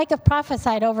 Micah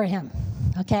prophesied over him.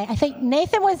 Okay, I think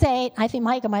Nathan was 8. I think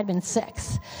Micah might have been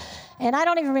 6. And I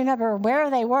don't even remember where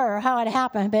they were or how it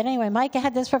happened. But anyway, Micah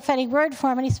had this prophetic word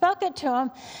for him, and he spoke it to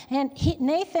him. And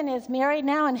Nathan is married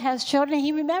now and has children.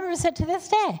 He remembers it to this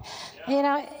day.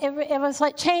 It was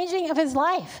like changing of his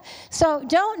life. So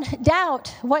don't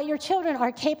doubt what your children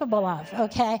are capable of,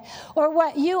 okay, or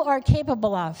what you are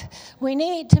capable of. We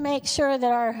need to make sure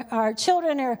that our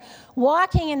children are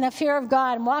walking in the fear of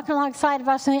God and walking alongside of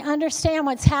us, and they understand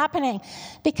what's happening,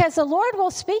 because the Lord will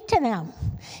speak to them.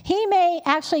 He may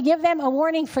actually give them a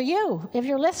warning for you if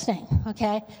you're listening,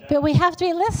 okay? But we have to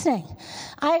be listening.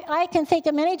 I can think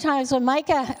of many times when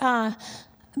Micah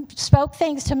spoke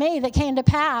things to me that came to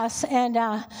pass, and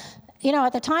at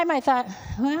the time I thought,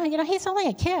 well, he's only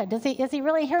a kid. Is he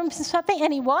really hearing something?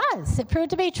 And he was. It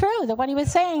proved to be true that what he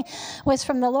was saying was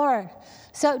from the Lord.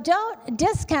 So don't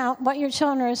discount what your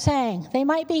children are saying. They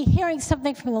might be hearing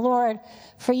something from the Lord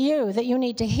for you that you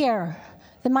need to hear,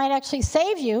 that might actually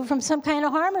save you from some kind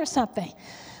of harm or something.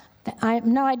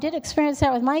 I did experience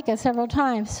that with Micah several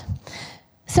times.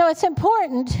 So it's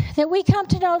important that we come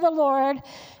to know the Lord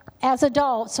as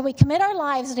adults, so we commit our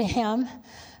lives to Him,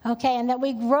 okay, and that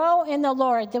we grow in the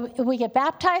Lord, that we get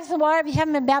baptized in water. If you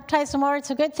haven't been baptized in water,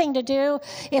 it's a good thing to do.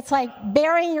 It's like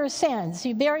burying your sins.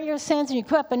 You bury your sins and you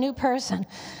put up a new person.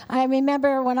 I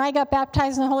remember when I got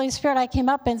baptized in the Holy Spirit, I came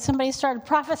up and somebody started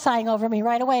prophesying over me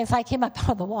right away as I came up out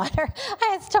of the water.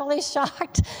 I was totally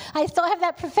shocked. I still have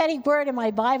that prophetic word in my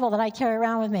Bible that I carry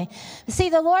around with me. See,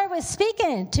 the Lord was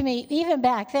speaking to me even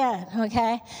back then,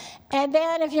 okay? And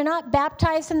then if you're not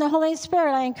baptized in the Holy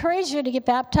Spirit, I encourage you to get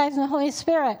baptized in the Holy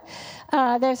Spirit.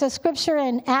 There's a scripture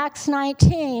in Acts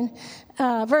 19,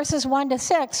 verses 1 to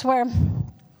 6, where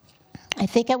I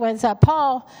think it was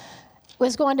Paul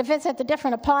was going to visit the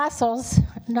different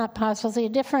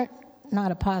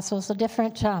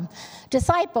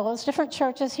disciples, different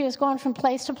churches. He was going from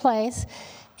place to place.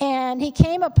 And he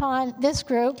came upon this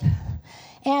group,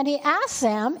 and he asked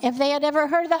them if they had ever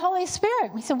heard of the Holy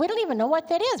Spirit. We said, we don't even know what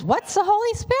that is. What's the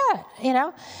Holy Spirit?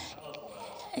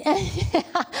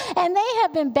 And they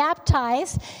have been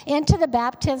baptized into the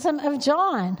baptism of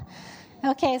John.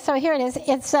 Okay, so here it is.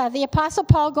 It's the Apostle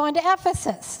Paul going to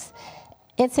Ephesus.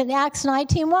 It's in Acts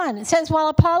 19:1. It says, while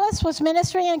Apollos was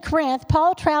ministering in Corinth,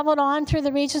 Paul traveled on through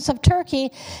the regions of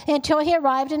Turkey until he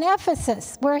arrived in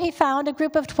Ephesus, where he found a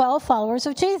group of 12 followers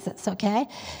of Jesus, okay?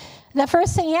 The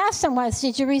first thing he asked them was,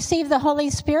 did you receive the Holy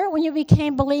Spirit when you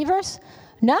became believers?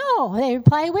 No. They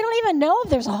replied, we don't even know if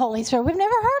there's a Holy Spirit. We've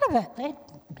never heard of it. They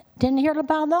didn't hear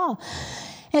about it at all.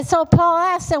 And so Paul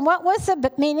asked them, what was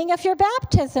the meaning of your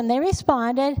baptism? They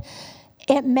responded,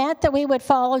 it meant that we would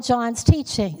follow John's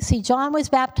teaching. See, John was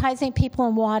baptizing people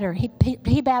in water.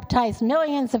 He baptized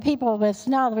millions of people with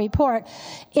now the report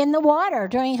in the water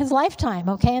during his lifetime,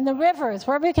 okay, in the rivers,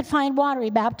 wherever he could find water, he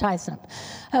baptized them.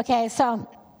 Okay, so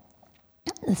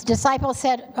the disciple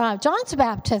said, John's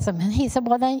baptism. And he said,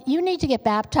 well, then you need to get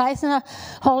baptized in the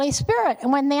Holy Spirit.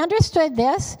 And when they understood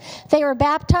this, they were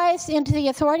baptized into the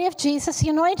authority of Jesus, the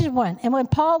Anointed One. And when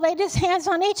Paul laid his hands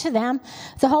on each of them,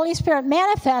 the Holy Spirit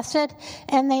manifested,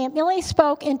 and they immediately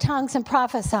spoke in tongues and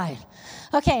prophesied.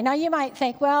 Okay, now you might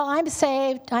think, well, I'm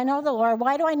saved. I know the Lord.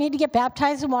 Why do I need to get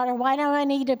baptized in water? Why do I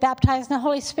need to baptize in the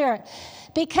Holy Spirit?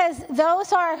 Because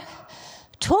those are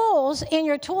tools in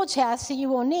your tool chest that you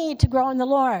will need to grow in the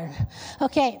Lord.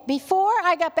 Okay, before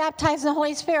I got baptized in the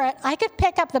Holy Spirit, I could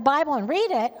pick up the Bible and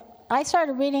read it. I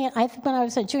started reading it, I think, when I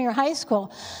was in junior high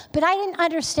school, but I didn't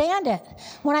understand it.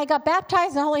 When I got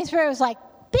baptized in the Holy Spirit, it was like,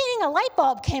 bing, a light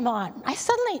bulb came on. I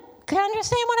suddenly could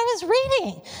understand what I was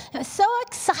reading. It was so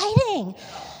exciting.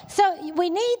 So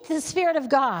we need the Spirit of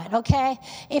God, okay?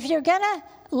 If you're going to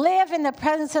live in the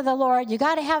presence of the Lord, you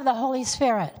got to have the Holy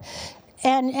Spirit.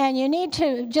 And you need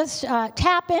to just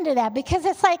tap into that, because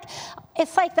it's like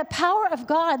the power of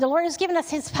God. The Lord has given us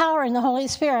his power in the Holy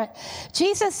Spirit.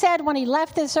 Jesus said when he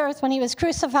left this earth, when he was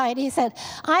crucified, he said,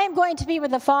 I am going to be with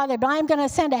the Father, but I'm going to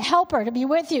send a helper to be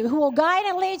with you who will guide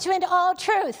and lead you into all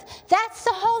truth. That's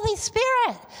the Holy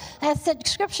Spirit. That's the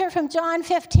scripture from John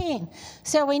 15.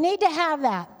 So we need to have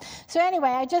that. So anyway,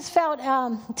 I just felt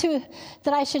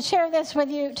that I should share this with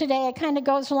you today. It kind of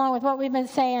goes along with what we've been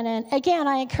saying. And again,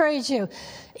 I encourage you,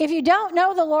 if you don't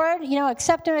know the Lord,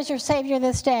 accept him as your Savior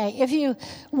this day. If you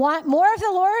want more of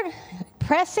the Lord,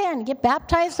 press in, get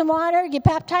baptized in water, get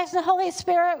baptized in the Holy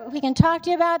Spirit. We can talk to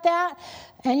you about that.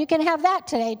 And you can have that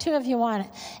today, too, if you want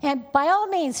it. And by all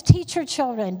means, teach your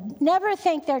children. Never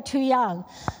think they're too young.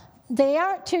 They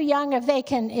aren't too young if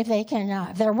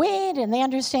they're weaned and they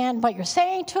understand what you're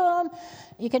saying to them.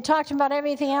 You can talk to them about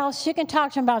everything else. You can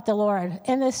talk to them about the Lord.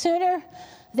 And the sooner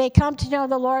they come to know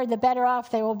the Lord, the better off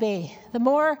they will be. The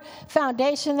more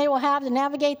foundation they will have to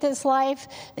navigate this life,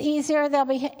 the easier they'll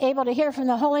be able to hear from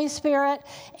the Holy Spirit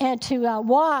and to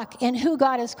walk in who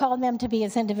God has called them to be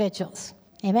as individuals.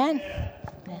 Amen?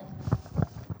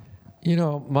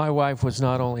 My wife was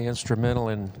not only instrumental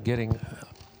in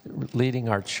leading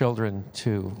our children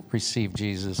to receive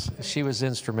Jesus, she was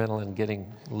instrumental in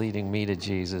leading me to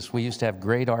Jesus. We used to have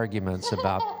great arguments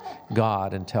about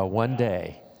God until one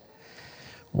day,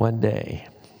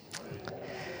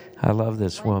 I love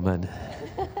this woman.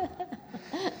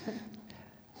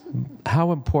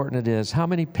 How important it is. How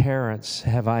many parents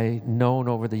have I known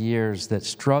over the years that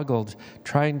struggled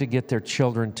trying to get their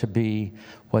children to be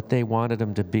what they wanted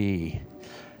them to be?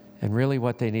 And really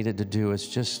what they needed to do is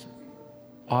just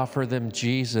offer them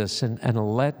Jesus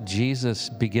and let Jesus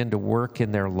begin to work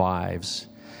in their lives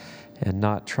and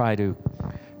not try to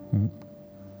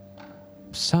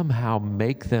somehow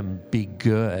make them be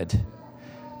good.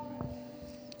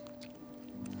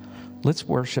 Let's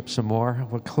worship some more.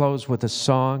 We'll close with a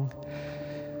song.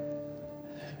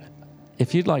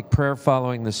 If you'd like prayer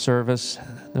following the service,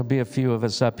 there'll be a few of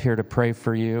us up here to pray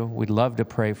for you. We'd love to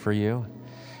pray for you.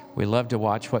 We love to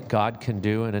watch what God can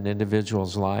do in an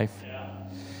individual's life.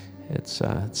 It's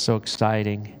so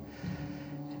exciting.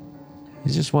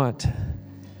 You just want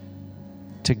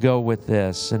to go with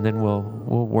this, and then we'll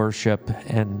worship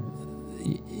and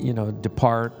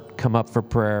depart, come up for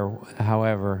prayer,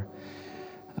 however.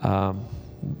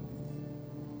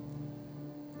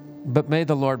 But may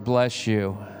the Lord bless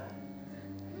you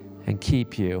and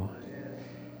keep you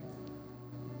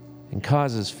and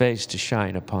cause his face to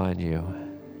shine upon you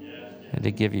and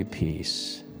to give you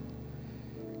peace.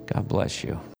 God bless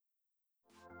you.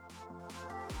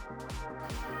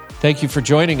 Thank you for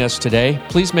joining us today.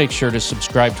 Please make sure to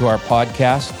subscribe to our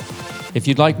podcast. If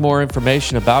you'd like more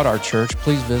information about our church,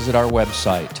 please visit our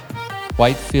website,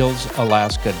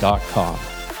 whitefieldsalaska.com.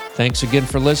 Thanks again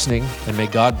for listening, and may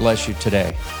God bless you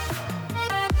today.